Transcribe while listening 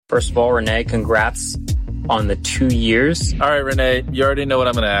First of all, Renee, congrats on the 2 years. All right, Renee, you already know what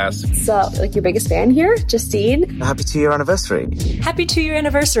I'm going to ask. So, your biggest fan here, Justine? Happy 2-year anniversary. Happy 2-year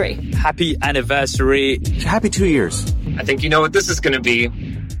anniversary. Happy anniversary. Happy 2 years. I think you know what this is going to be.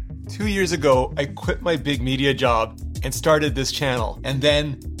 2 years ago, I quit my big media job and started this channel. And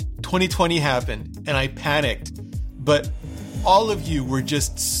then 2020 happened and I panicked. But all of you were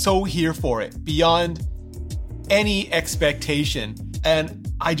just so here for it, beyond any expectation. And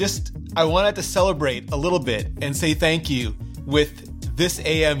I wanted to celebrate a little bit and say thank you with this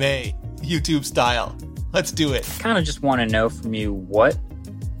AMA, YouTube style. Let's do it. Kind of just want to know from you what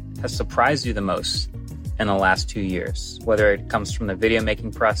has surprised you the most in the last 2 years, whether it comes from the video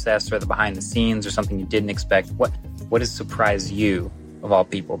making process or the behind the scenes or something you didn't expect. What has surprised you, of all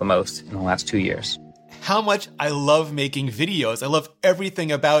people, the most in the last 2 years? How much I love making videos. I love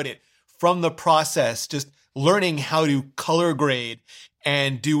everything about it, from the process, just learning how to color grade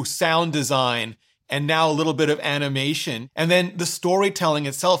and do sound design, and now a little bit of animation. And then the storytelling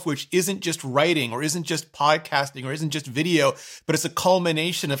itself, which isn't just writing or isn't just podcasting or isn't just video, but it's a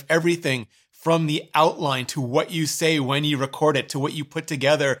culmination of everything from the outline to what you say when you record it, to what you put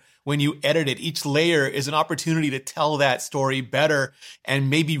together when you edit it. Each layer is an opportunity to tell that story better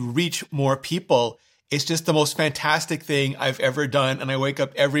and maybe reach more people. It's just the most fantastic thing I've ever done. And I wake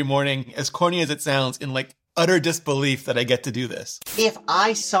up every morning, as corny as it sounds, in utter disbelief that I get to do this. If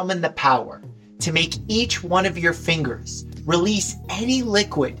I summon the power to make each one of your fingers release any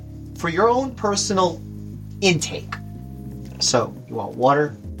liquid for your own personal intake, so you want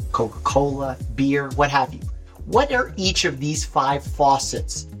water, Coca-Cola, beer, what have you, what are each of these 5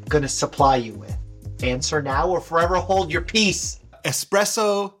 faucets going to supply you with? Answer now or forever hold your peace.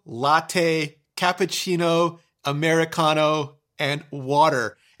 Espresso, latte, cappuccino, Americano, and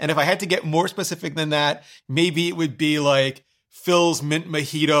water. And if I had to get more specific than that, maybe it would be like Phil's mint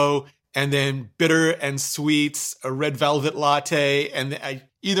mojito, and then bitter and sweets, a red velvet latte. And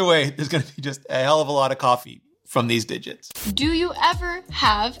either way, there's going to be just a hell of a lot of coffee from these digits. Do you ever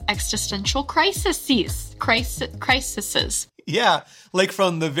have existential crises? Yeah, like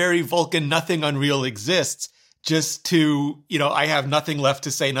from the very Vulcan nothing unreal exists, just to, I have nothing left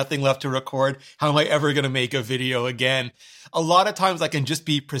to say, nothing left to record. How am I ever going to make a video again? A lot of times I can just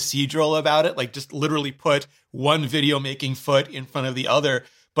be procedural about it, like just literally put one video making foot in front of the other.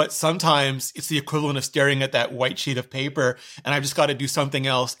 But sometimes it's the equivalent of staring at that white sheet of paper and I've just got to do something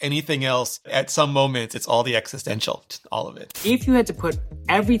else, anything else. At some moments, it's all the existential, just all of it. If you had to put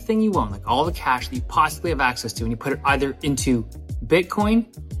everything you own, like all the cash that you possibly have access to, and you put it either into Bitcoin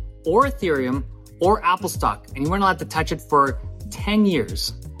or Ethereum or Apple stock, and you weren't allowed to touch it for 10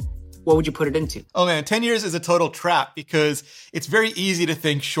 years, what would you put it into? Oh man, 10 years is a total trap because it's very easy to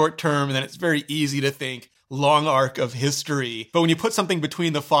think short term and then it's very easy to think long arc of history. But when you put something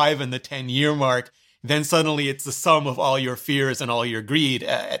between the 5 and the 10-year mark, then suddenly it's the sum of all your fears and all your greed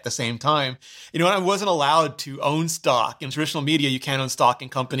at the same time. I wasn't allowed to own stock. In traditional media, you can't own stock in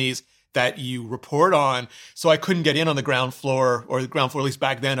companies that you report on. So I couldn't get in on the ground floor, or the ground floor, at least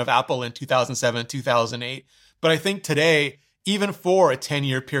back then, of Apple in 2007, 2008. But I think today, even for a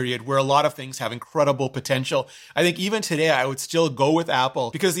 10-year period where a lot of things have incredible potential, I think even today I would still go with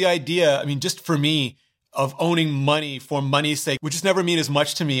Apple, because the idea, just for me, of owning money for money's sake would just never mean as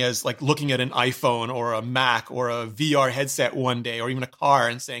much to me as like looking at an iPhone or a Mac or a VR headset one day, or even a car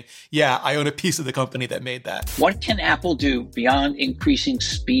and saying, yeah, I own a piece of the company that made that. What can Apple do beyond increasing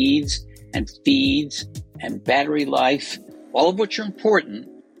speeds and feeds and battery life, all of which are important,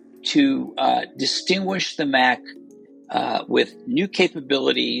 to distinguish the Mac with new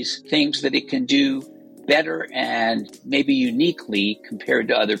capabilities, things that it can do better and maybe uniquely compared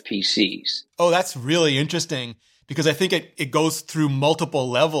to other PCs? Oh, that's really interesting, because I think it goes through multiple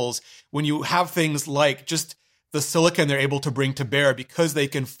levels. When you have things like just the silicon they're able to bring to bear, because they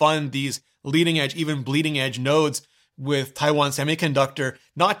can fund these leading edge, even bleeding edge nodes with Taiwan Semiconductor,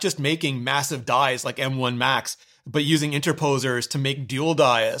 not just making massive dies like M1 Max, but using interposers to make dual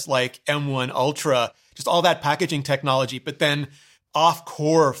dies like M1 Ultra, just all that packaging technology. But then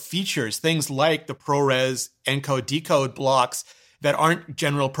off-core features, things like the ProRes encode-decode blocks that aren't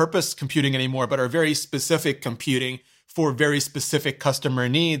general purpose computing anymore, but are very specific computing for very specific customer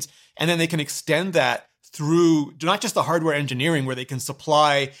needs. And then they can extend that through not just the hardware engineering, where they can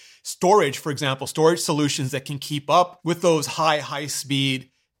supply storage, for example, storage solutions that can keep up with those high-speed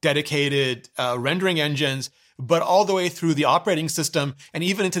dedicated rendering engines, but all the way through the operating system and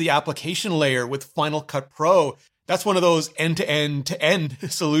even into the application layer with Final Cut Pro. That's one of those end-to-end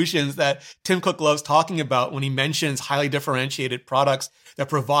solutions that Tim Cook loves talking about when he mentions highly differentiated products that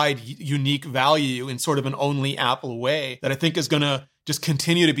provide unique value in sort of an only Apple way, that I think is going to just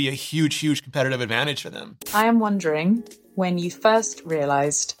continue to be a huge, huge competitive advantage for them. I am wondering when you first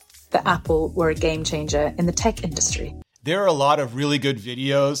realized that Apple were a game changer in the tech industry. There are a lot of really good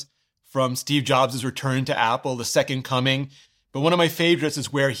videos from Steve Jobs' return to Apple, the second coming. But one of my favorites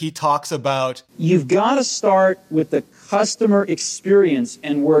is where he talks about, you've got to start with the customer experience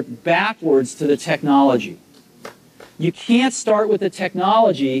and work backwards to the technology. You can't start with the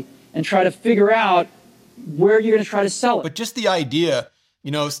technology and try to figure out where you're going to try to sell it. But just the idea,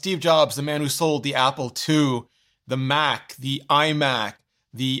 Steve Jobs, the man who sold the Apple II, the Mac, the iMac,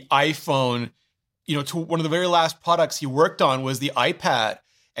 the iPhone, to one of the very last products he worked on was the iPad.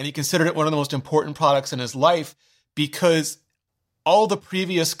 And he considered it one of the most important products in his life because all the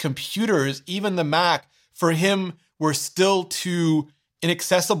previous computers, even the Mac, for him were still too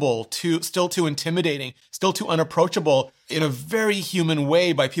inaccessible, still too intimidating, still too unapproachable in a very human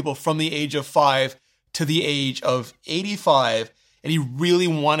way by people from the age of 5 to the age of 85. And he really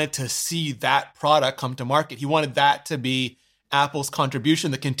wanted to see that product come to market. He wanted that to be Apple's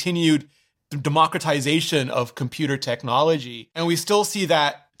contribution, the continued democratization of computer technology. And we still see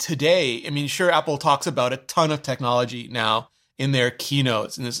that today. I mean, sure, Apple talks about a ton of technology now in their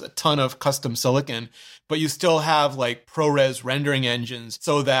keynotes, and there's a ton of custom silicon, but you still have like ProRes rendering engines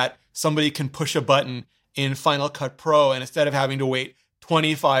so that somebody can push a button in Final Cut Pro, and instead of having to wait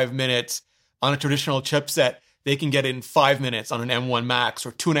 25 minutes on a traditional chipset, they can get it in 5 minutes on an M1 Max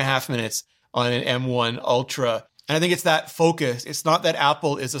or 2.5 minutes on an M1 Ultra. And I think it's that focus. It's not that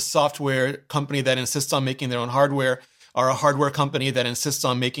Apple is a software company that insists on making their own hardware or a hardware company that insists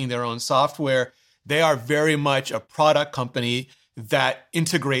on making their own software. They are very much a product company that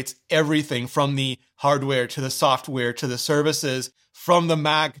integrates everything from the hardware to the software to the services, from the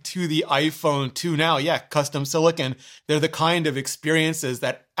Mac to the iPhone to now, custom silicon. They're the kind of experiences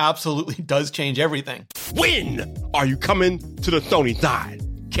that absolutely does change everything. When are you coming to the Sony side?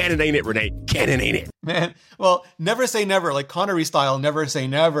 Canon ain't it, Renee? Canon ain't it? Man, well, never say never, like Connery style, never say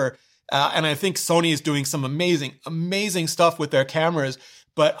never. And I think Sony is doing some amazing, amazing stuff with their cameras.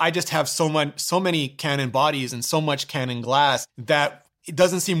 But I just have so many Canon bodies and so much Canon glass that it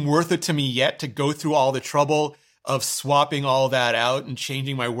doesn't seem worth it to me yet to go through all the trouble of swapping all that out and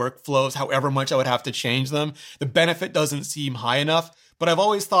changing my workflows, however much I would have to change them. The benefit doesn't seem high enough. But I've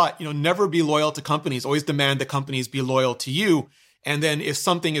always thought, never be loyal to companies. Always demand that companies be loyal to you. And then if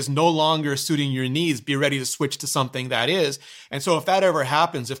something is no longer suiting your needs, be ready to switch to something that is. And so if that ever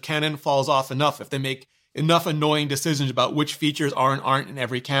happens, if Canon falls off enough, if they make enough annoying decisions about which features are and aren't in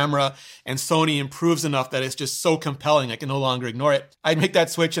every camera, and Sony improves enough that it's just so compelling I can no longer ignore it, I'd make that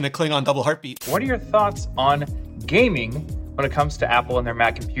switch in a Klingon double heartbeat. What are your thoughts on gaming when it comes to Apple and their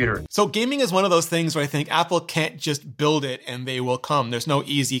Mac computer? So gaming is one of those things where I think Apple can't just build it and they will come. There's no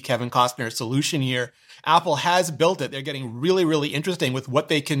easy Kevin Costner solution here. Apple has built it. They're getting really, really interesting with what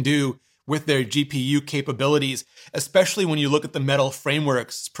they can do with their GPU capabilities, especially when you look at the Metal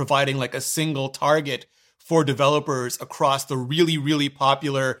frameworks, providing like a single target for developers across the really, really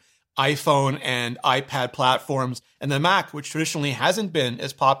popular iPhone and iPad platforms, and the Mac, which traditionally hasn't been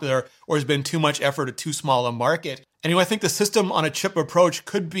as popular or has been too much effort or too small a market. And I think the system on a chip approach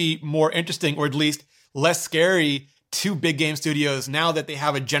could be more interesting, or at least less scary, to big game studios now that they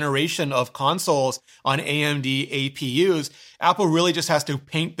have a generation of consoles on AMD APUs. Apple really just has to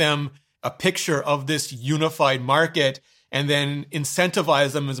paint them a picture of this unified market and then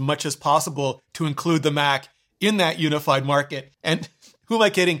incentivize them as much as possible to include the Mac in that unified market. And who am I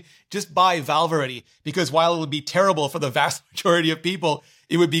kidding? Just buy Valve already, because while it would be terrible for the vast majority of people,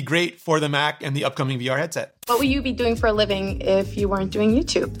 it would be great for the Mac and the upcoming VR headset. What would you be doing for a living if you weren't doing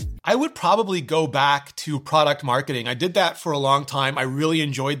YouTube? I would probably go back to product marketing. I did that for a long time. I really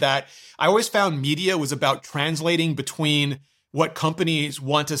enjoyed that. I always found media was about translating between what companies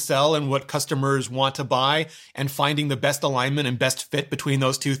want to sell and what customers want to buy, and finding the best alignment and best fit between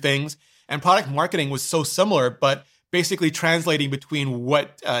those two things. And product marketing was so similar, but basically translating between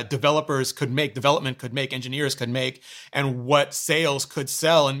what development could make, engineers could make, and what sales could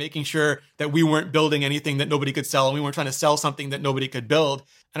sell, and making sure that we weren't building anything that nobody could sell, and we weren't trying to sell something that nobody could build.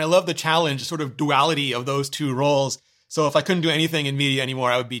 And I love the challenge, sort of duality of those two roles. So if I couldn't do anything in media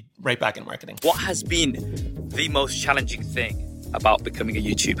anymore, I would be right back in marketing. What has been the most challenging thing about becoming a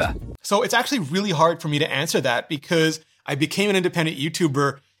YouTuber? So it's actually really hard for me to answer that, because I became an independent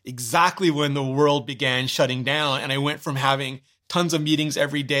YouTuber exactly when the world began shutting down. And I went from having tons of meetings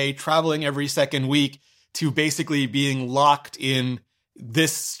every day, traveling every second week, to basically being locked in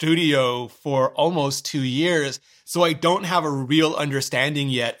this studio for almost 2 years. So I don't have a real understanding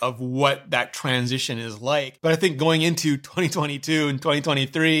yet of what that transition is like. But I think going into 2022 and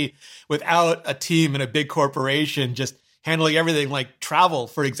 2023 without a team and a big corporation just handling everything like travel,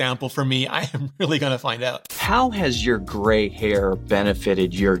 for example, for me, I am really going to find out. How has your gray hair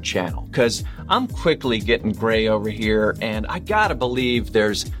benefited your channel? Because I'm quickly getting gray over here, and I gotta believe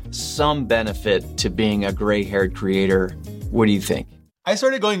there's some benefit to being a gray-haired creator. What do you think? I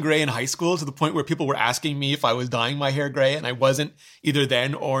started going gray in high school to the point where people were asking me if I was dyeing my hair gray, and I wasn't either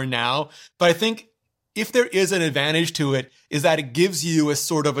then or now. But I think if there is an advantage to it, is that it gives you a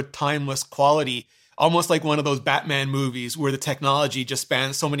sort of a timeless quality, almost like one of those Batman movies where the technology just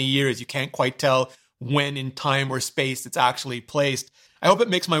spans so many years, you can't quite tell when in time or space it's actually placed. I hope it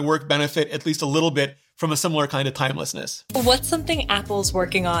makes my work benefit at least a little bit from a similar kind of timelessness. What's something Apple's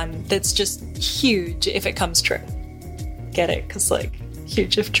working on that's just huge if it comes true? Get it? Because like,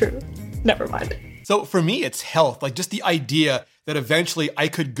 huge if true. Never mind. So for me, it's health. Like just the idea that eventually I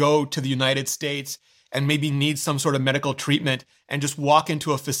could go to the United States and maybe need some sort of medical treatment and just walk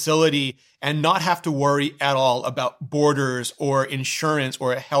into a facility and not have to worry at all about borders or insurance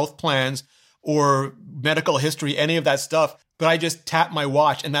or health plans or medical history, any of that stuff. But I just tap my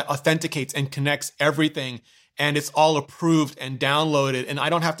watch and that authenticates and connects everything. And it's all approved and downloaded. And I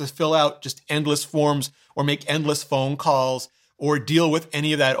don't have to fill out just endless forms or make endless phone calls or deal with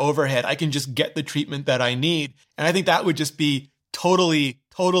any of that overhead. I can just get the treatment that I need. And I think that would just be totally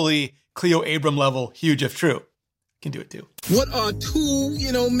Cleo Abram level, huge if true. Can do it too. What are two,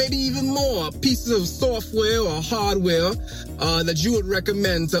 maybe even more pieces of software or hardware that you would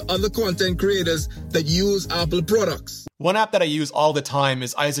recommend to other content creators that use Apple products? One app that I use all the time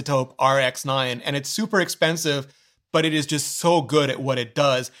is iZotope RX9, and it's super expensive, but it is just so good at what it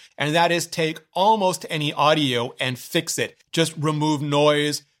does. And that is take almost any audio and fix it. Just remove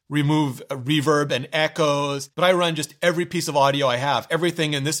noise, remove reverb and echoes. But I run just every piece of audio I have,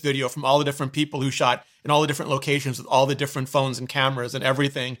 everything in this video from all the different people who shot in all the different locations with all the different phones and cameras and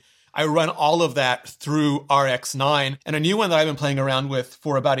everything. I run all of that through RX9. And a new one that I've been playing around with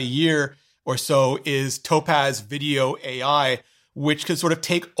for about a year or so is Topaz Video AI, which could sort of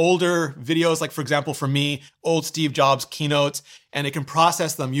take older videos, like for example, for me, old Steve Jobs keynotes, and it can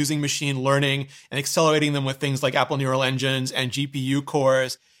process them using machine learning and accelerating them with things like Apple Neural Engines and GPU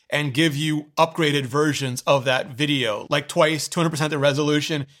cores, and give you upgraded versions of that video, like twice, 200% the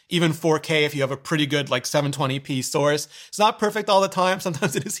resolution, even 4K if you have a pretty good like 720p source. It's not perfect all the time.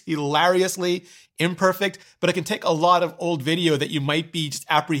 Sometimes it is hilariously imperfect, but it can take a lot of old video that you might be just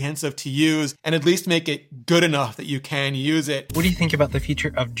apprehensive to use and at least make it good enough that you can use it. What do you think about the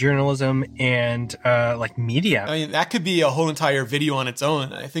future of journalism and like media? I mean, that could be a whole entire video on its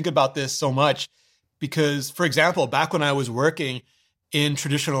own. I think about this so much because, for example, back when I was working in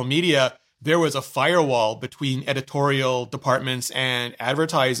traditional media, there was a firewall between editorial departments and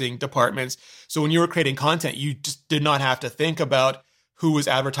advertising departments. So when you were creating content, you just did not have to think about who was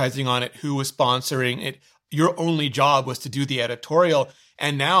advertising on it, who was sponsoring it. Your only job was to do the editorial.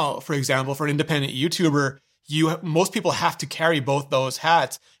 And now, for example, for an independent YouTuber, most people have to carry both those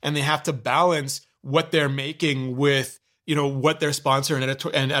hats, and they have to balance what they're making with what their sponsor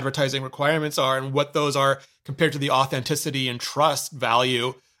and advertising requirements are and what those are compared to the authenticity and trust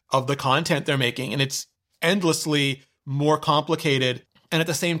value of the content they're making. And it's endlessly more complicated. And at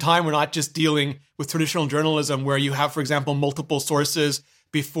the same time, we're not just dealing with traditional journalism where you have, for example, multiple sources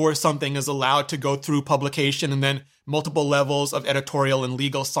before something is allowed to go through publication and then multiple levels of editorial and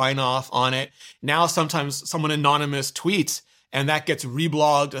legal sign off on it. Now, sometimes someone anonymous tweets and that gets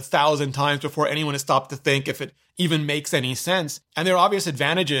reblogged 1,000 times before anyone has stopped to think if it even makes any sense. And there are obvious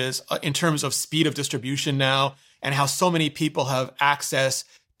advantages in terms of speed of distribution now and how so many people have access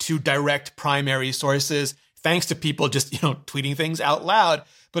to direct primary sources thanks to people just, tweeting things out loud.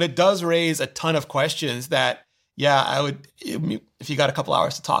 But it does raise a ton of questions that, if you got a couple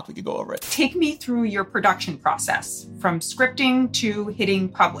hours to talk, we could go over it. Take me through your production process from scripting to hitting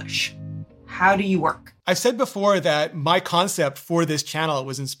publish. How do you work? I've said before that my concept for this channel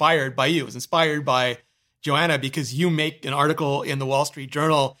was inspired by you. It was inspired by Joanna because you make an article in the Wall Street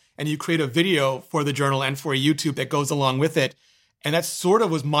Journal and you create a video for the journal and for YouTube that goes along with it. And that sort of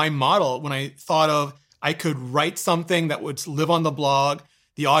was my model when I thought of I could write something that would live on the blog.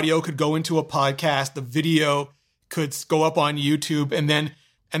 The audio could go into a podcast. The video could go up on YouTube.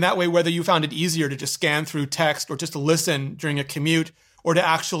 And that way, whether you found it easier to just scan through text or just to listen during a commute or to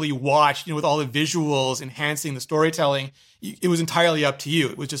actually watch, with all the visuals enhancing the storytelling, it was entirely up to you.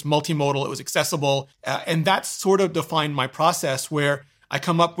 It was just multimodal. It was accessible. And that sort of defined my process where I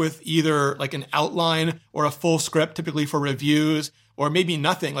come up with either like an outline or a full script, typically for reviews, or maybe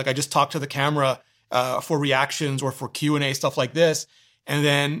nothing. Like I just talk to the camera for reactions or for Q&A, stuff like this. And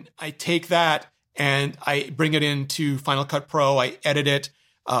then I take that and I bring it into Final Cut Pro. I edit it,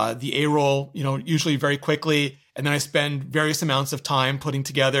 the A-roll, usually very quickly. And then I spend various amounts of time putting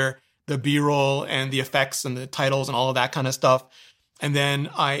together the B-roll and the effects and the titles and all of that kind of stuff. And then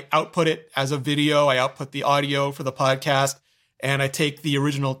I output it as a video. I output the audio for the podcast. And I take the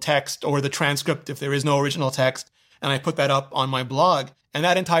original text or the transcript if there is no original text, and I put that up on my blog. And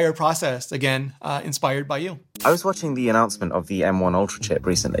that entire process, again, inspired by you. I was watching the announcement of the M1 Ultra chip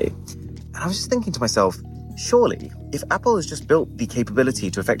recently, and I was just thinking to myself, surely, if Apple has just built the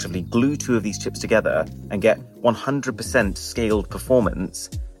capability to effectively glue two of these chips together and get 100% scaled performance,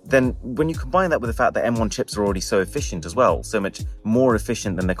 then when you combine that with the fact that M1 chips are already so efficient as well, so much more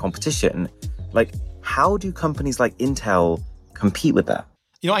efficient than their competition, like, how do companies like Intel compete with that?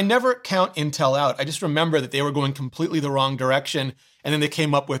 You know, I never count Intel out. I just remember that they were going completely the wrong direction. And then they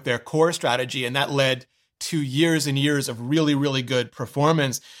came up with their core strategy, and that led to years and years of really, really good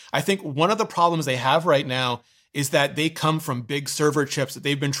performance. I think one of the problems they have right now is that they come from big server chips that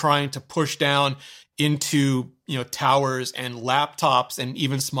they've been trying to push down into, towers and laptops and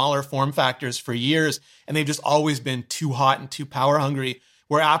even smaller form factors for years. And they've just always been too hot and too power hungry,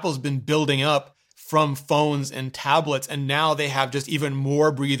 where Apple's been building up from phones and tablets. And now they have just even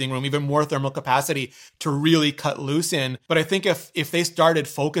more breathing room, even more thermal capacity to really cut loose in. But I think if they started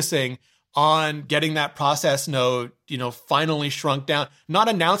focusing on getting that process node, finally shrunk down, not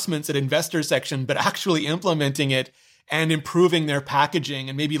announcements at investor section, but actually implementing it and improving their packaging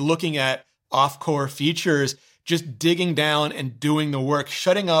and maybe looking at off-core features, just digging down and doing the work,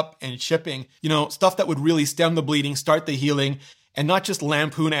 shutting up and shipping, stuff that would really stem the bleeding, start the healing, and not just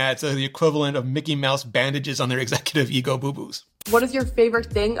lampoon ads that are the equivalent of Mickey Mouse bandages on their executive ego boo-boos. What is your favorite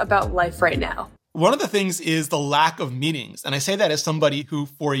thing about life right now? One of the things is the lack of meetings. And I say that as somebody who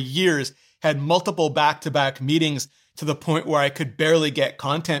for years had multiple back-to-back meetings to the point where I could barely get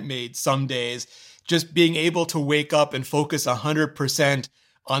content made some days. Just being able to wake up and focus 100%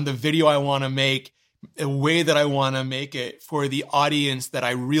 on the video I want to make, the way that I want to make it for the audience that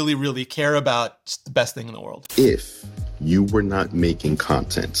I really, really care about. It's the best thing in the world. If you were not making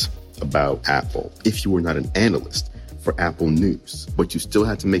content about Apple, if you were not an analyst for Apple News, but you still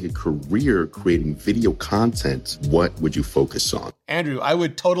had to make a career creating video content, what would you focus on? Andrew, I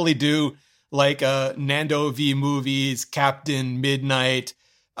would totally do like a Nando V Movies, Captain Midnight,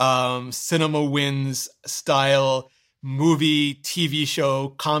 Cinema Wins style movie, TV show,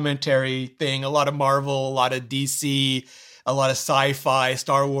 commentary thing. A lot of Marvel, a lot of DC, a lot of sci-fi,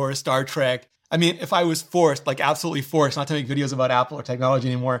 Star Wars, Star Trek. I mean, if I was forced, like absolutely forced not to make videos about Apple or technology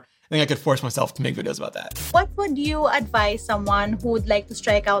anymore, I think I could force myself to make videos about that. What would you advise someone who would like to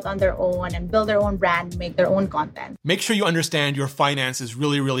strike out on their own and build their own brand, make their own content? Make sure you understand your finances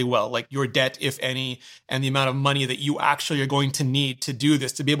really, really well, like your debt, if any, and the amount of money that you actually are going to need to do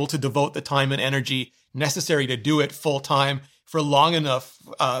this, to be able to devote the time and energy necessary to do it full time for long enough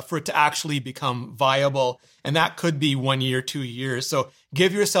for it to actually become viable. And that could be 1 year, 2 years. So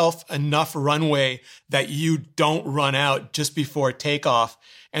give yourself enough runway that you don't run out just before takeoff.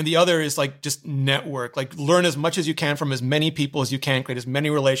 And the other is like just network, like learn as much as you can from as many people as you can, create as many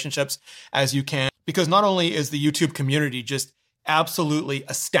relationships as you can. Because not only is the YouTube community just absolutely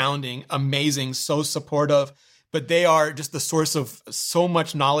astounding, amazing, so supportive, but they are just the source of so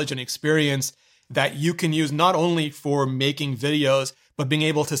much knowledge and experience that you can use not only for making videos, but being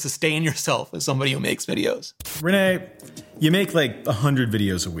able to sustain yourself as somebody who makes videos. Renee, you make like 100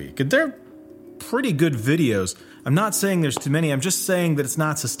 videos a week, and they're pretty good videos. I'm not saying there's too many. I'm just saying that it's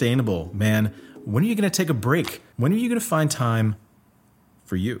not sustainable, man. When are you going to take a break? When are you going to find time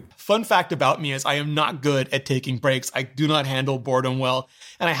for you? Fun fact about me is I am not good at taking breaks. I do not handle boredom well.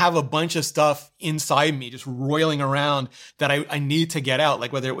 And I have a bunch of stuff inside me just roiling around that I need to get out,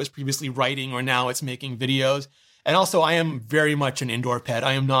 like whether it was previously writing or now it's making videos. And also, I am very much an indoor pet.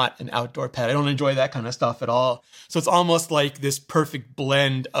 I am not an outdoor pet. I don't enjoy that kind of stuff at all. So it's almost like this perfect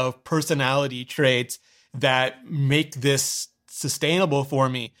blend of personality traits that make this sustainable for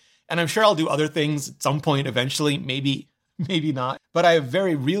me. And I'm sure I'll do other things at some point eventually, maybe not. But I have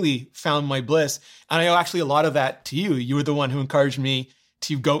very really found my bliss. And I owe actually a lot of that to you. You were the one who encouraged me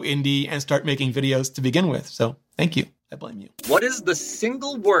to go indie and start making videos to begin with. So thank you. I blame you. What is the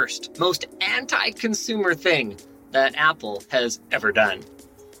single worst, most anti-consumer thing that Apple has ever done?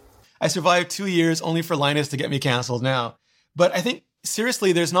 I survived 2 years only for Linus to get me canceled now. But I think,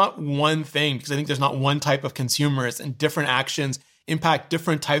 seriously, there's not one thing, because I think there's not one type of consumers, and different actions impact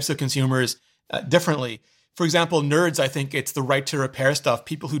different types of consumers differently. For example, nerds, I think it's the right to repair stuff.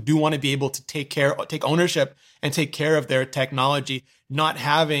 People who do want to be able to take ownership and take care of their technology, not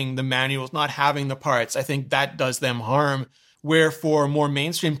having the manuals, not having the parts. I think that does them harm. Where for more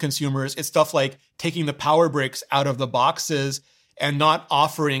mainstream consumers, it's stuff like taking the power bricks out of the boxes and not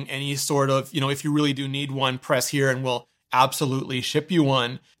offering any sort of, if you really do need one, press here and we'll absolutely ship you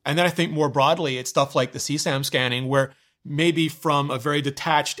one. And then I think more broadly, it's stuff like the CSAM scanning, where maybe from a very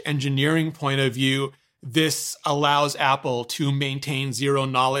detached engineering point of view, this allows Apple to maintain zero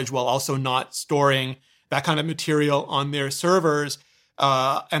knowledge while also not storing that kind of material on their servers.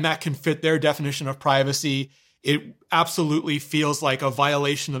 And that can fit their definition of privacy. It absolutely feels like a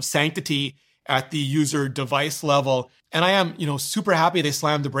violation of sanctity at the user device level. And I am, super happy they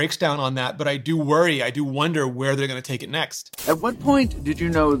slammed the brakes down on that, but I do wonder where they're going to take it next. At what point did you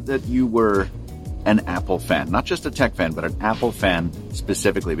know that you were an Apple fan? Not just a tech fan, but an Apple fan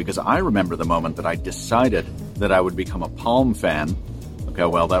specifically, because I remember the moment that I decided that I would become a Palm fan. Okay,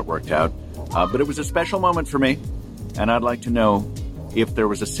 well, that worked out. But it was a special moment for me, and I'd like to know if there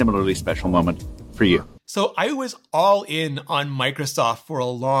was a similarly special moment for you. So I was all in on Microsoft for a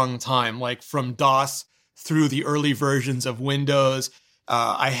long time, like from DOS through the early versions of Windows.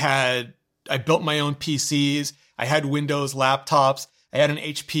 I built my own PCs. I had Windows laptops. I had an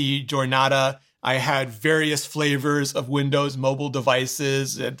HP Jornada. I had various flavors of Windows mobile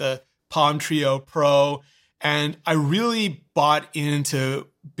devices, the Palm Trio Pro. And I really bought into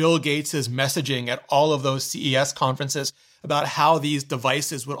Bill Gates' messaging at all of those CES conferences about how these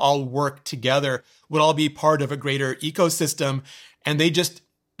devices would all work together, would all be part of a greater ecosystem. And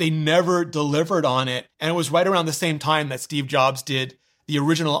they never delivered on it. And it was right around the same time that Steve Jobs did the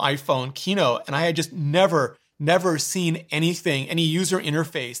original iPhone keynote. And I had just never seen anything, any user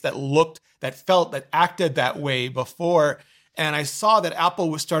interface that looked, that felt, that acted that way before. And I saw that Apple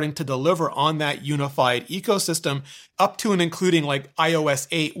was starting to deliver on that unified ecosystem up to and including like iOS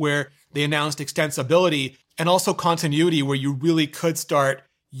 8, where they announced extensibility and also continuity, where you really could start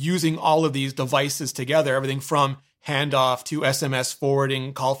using all of these devices together, everything from handoff to SMS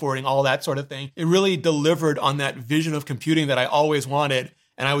forwarding, call forwarding, all that sort of thing. It really delivered on that vision of computing that I always wanted.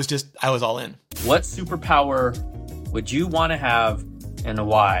 And I was all in. What superpower would you want to have and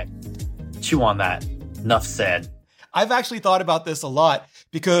why? Chew on that. Enough said. I've actually thought about this a lot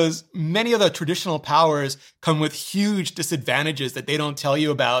because many of the traditional powers come with huge disadvantages that they don't tell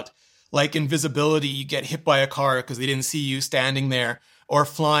you about. Like invisibility, you get hit by a car because they didn't see you standing there. Or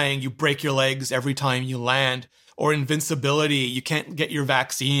flying, you break your legs every time you land. Or invincibility, you can't get your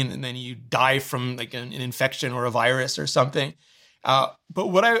vaccine and then you die from like an infection or a virus or something. But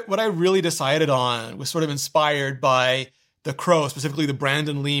what I really decided on was sort of inspired by The Crow, specifically the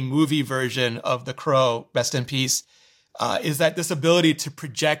Brandon Lee movie version of The Crow, rest in peace, is that this ability to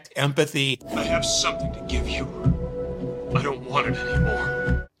project empathy. I have something to give you. I don't want it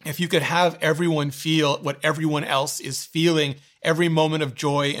anymore. If you could have everyone feel what everyone else is feeling, every moment of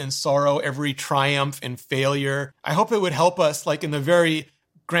joy and sorrow, every triumph and failure, I hope it would help us, like in the very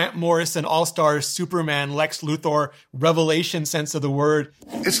Grant Morrison All-Star Superman Lex Luthor revelation sense of the word.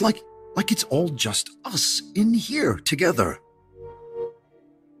 It's like it's all just us in here together.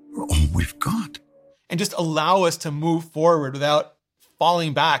 We're all we've got. And just allow us to move forward without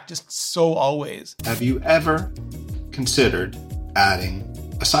falling back, just so always. Have you ever considered adding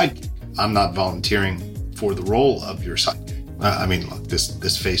a sidekick? I'm not volunteering for the role of your sidekick. I mean, look,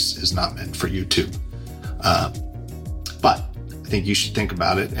 this face is not meant for YouTube. But I think you should think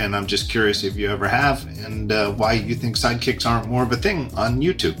about it. And I'm just curious if you ever have and why you think sidekicks aren't more of a thing on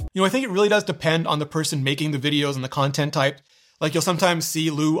YouTube. I think it really does depend on the person making the videos and the content type. Like you'll sometimes see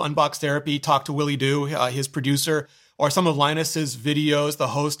Lou Unbox Therapy talk to Willie Do, his producer, or some of Linus's videos. The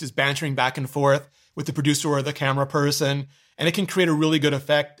host is bantering back and forth with the producer or the camera person, and it can create a really good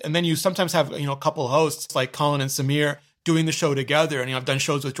effect. And then you sometimes have, a couple hosts like Colin and Samir doing the show together. And I've done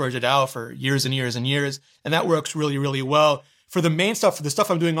shows with Georgia Dow for years and years and years, and that works really, really well. For the main stuff, for the stuff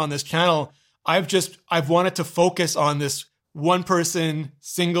I'm doing on this channel, I've wanted to focus on this one person,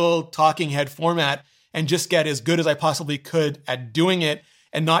 single talking head format and just get as good as I possibly could at doing it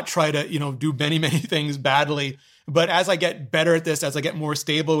and not try to, do many, many things badly. But as I get better at this, as I get more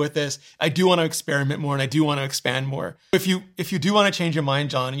stable with this, I do want to experiment more and I do want to expand more. If you do want to change your mind,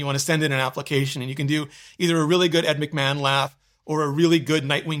 John, and you want to send in an application and you can do either a really good Ed McMahon laugh or a really good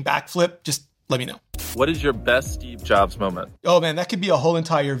Nightwing backflip, just let me know. What is your best Steve Jobs moment? Oh man, that could be a whole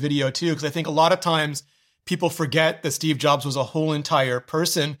entire video too, because I think a lot of times people forget that Steve Jobs was a whole entire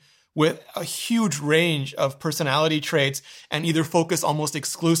person with a huge range of personality traits and either focus almost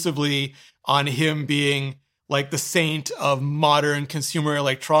exclusively on him being like the saint of modern consumer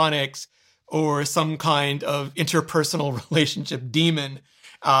electronics or some kind of interpersonal relationship demon,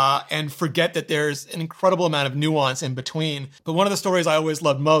 and forget that there's an incredible amount of nuance in between. But one of the stories I always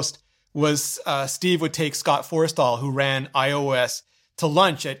loved most was Steve would take Scott Forstall, who ran iOS, to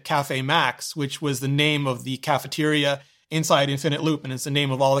lunch at Cafe Max, which was the name of the cafeteria inside Infinite Loop, and it's the name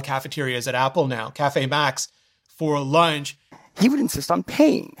of all the cafeterias at Apple now, Cafe Max, for lunch. He would insist on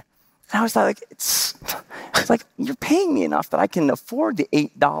paying. And I was like, it's like, you're paying me enough that I can afford the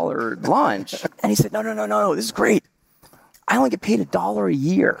 $8 lunch. And he said, no, this is great. I only get paid $1 a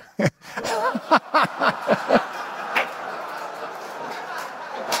year.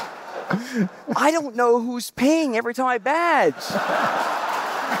 I don't know who's paying every time I badge.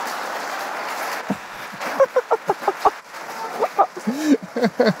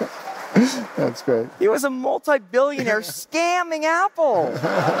 That's great. He was a multi-billionaire scamming Apple.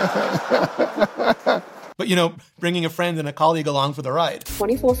 But, bringing a friend and a colleague along for the ride.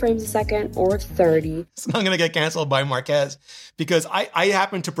 24 frames a second or 30. It's not going to get canceled by Marques because I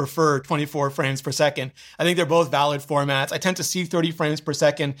happen to prefer 24 frames per second. I think they're both valid formats. I tend to see 30 frames per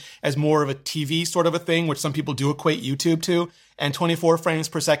second as more of a TV sort of a thing, which some people do equate YouTube to. And 24 frames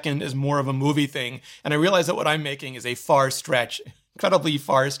per second is more of a movie thing. And I realize that what I'm making is a incredibly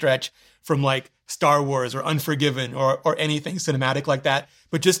far stretch from like Star Wars or Unforgiven or anything cinematic like that.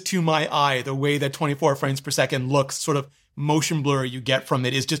 But just to my eye, the way that 24 frames per second looks, sort of motion blur you get from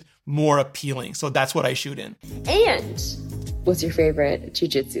it is just more appealing. So that's what I shoot in. And what's your favorite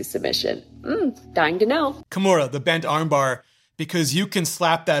jiu-jitsu submission? Dying to know. Kimura, the bent armbar, because you can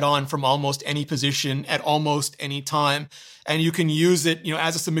slap that on from almost any position at almost any time. And you can use it,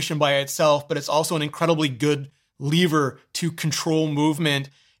 as a submission by itself, but it's also an incredibly good lever to control movement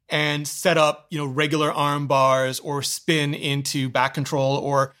and set up, regular arm bars or spin into back control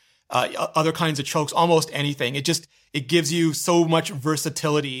or other kinds of chokes, almost anything. It gives you so much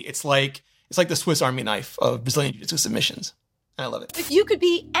versatility. It's like the Swiss Army knife of Brazilian Jiu-Jitsu submissions. I love it. If you could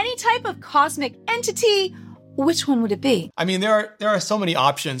be any type of cosmic entity, which one would it be? I mean, there are so many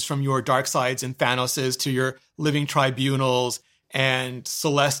options, from your Darkseids and Thanoses to your living tribunals and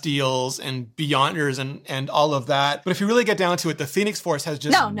Celestials and Beyonders and all of that. But if you really get down to it, the Phoenix Force has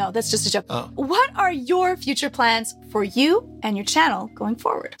just... No, that's just a joke. Oh. What are your future plans for you and your channel going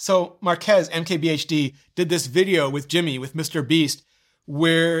forward? So Marques, MKBHD, did this video with Jimmy, with Mr. Beast,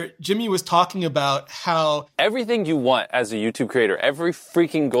 where Jimmy was talking about how everything you want as a YouTube creator, every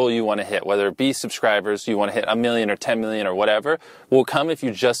freaking goal you want to hit, whether it be subscribers, you want to hit 1 million or 10 million or whatever, will come if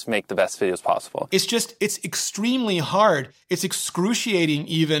you just make the best videos possible. It's extremely hard. It's excruciating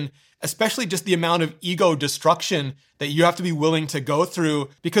even, especially just the amount of ego destruction that you have to be willing to go through,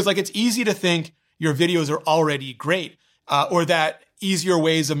 because it's easy to think your videos are already great, or that easier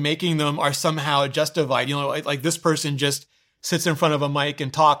ways of making them are somehow justified. Like this person just sits in front of a mic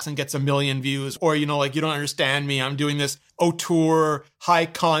and talks and gets 1 million views. Or, you don't understand me. I'm doing this auteur, high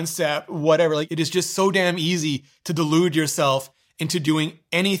concept, whatever. It is just so damn easy to delude yourself into doing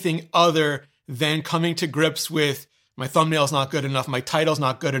anything other than coming to grips with my thumbnail's not good enough, my title's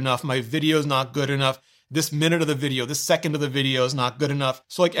not good enough, my video's not good enough, this minute of the video, this second of the video is not good enough.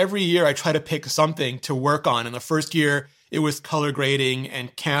 So every year I try to pick something to work on. In the first year, it was color grading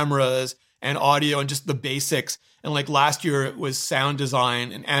and cameras and audio and just the basics. And last year it was sound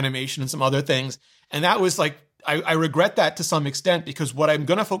design and animation and some other things. And that was I regret that to some extent, because what I'm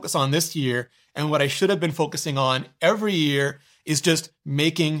going to focus on this year and what I should have been focusing on every year is just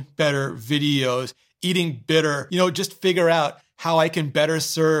making better videos, eating bitter, just figure out how I can better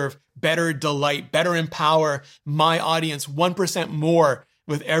serve, better delight, better empower my audience 1% more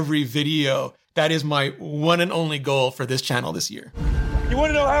with every video. That is my one and only goal for this channel this year. You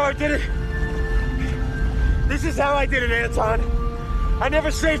want to know how I did it? This is how I did it, Anton. I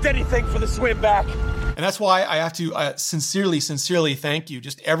never saved anything for the swim back. And that's why I have to sincerely thank you,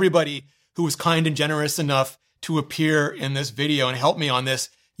 just everybody who was kind and generous enough to appear in this video and help me on this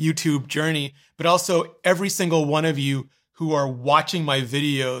YouTube journey, but also every single one of you who are watching my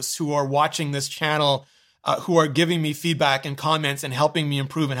videos, who are watching this channel, who are giving me feedback and comments and helping me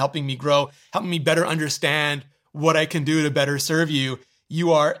improve and helping me grow, helping me better understand what I can do to better serve you.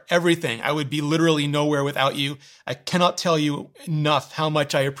 You are everything. I would be literally nowhere without you. I cannot tell you enough how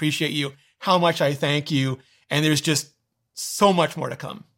much I appreciate you, how much I thank you, and there's just so much more to come.